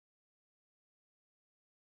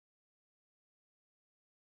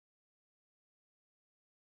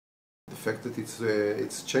fact that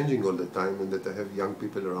it's changing all the time, and that I have young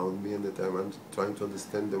people around me, and that I'm trying to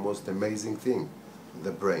understand the most amazing thing,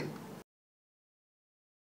 the brain.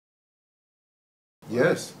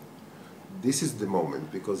 Yes, this is the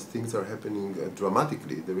moment, because things are happening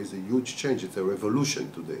dramatically. There is a huge change. It's a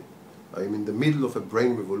revolution today. I'm in the middle of a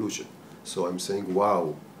brain revolution. So I'm saying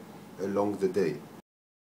wow along the day.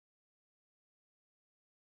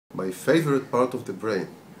 My favorite part of the brain,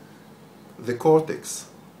 the cortex.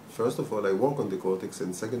 First of all, I work on the cortex,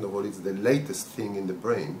 and second of all, it's the latest thing in the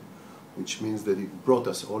brain, which means that it brought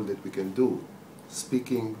us all that we can do.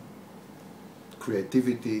 Speaking,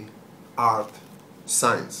 creativity, art,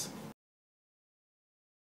 science.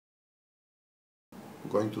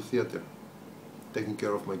 Going to theater, taking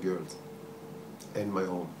care of my girls, and my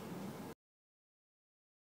home.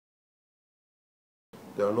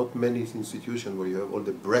 There are not many institutions where you have all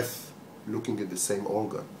the breath looking at the same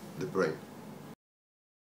organ, the brain.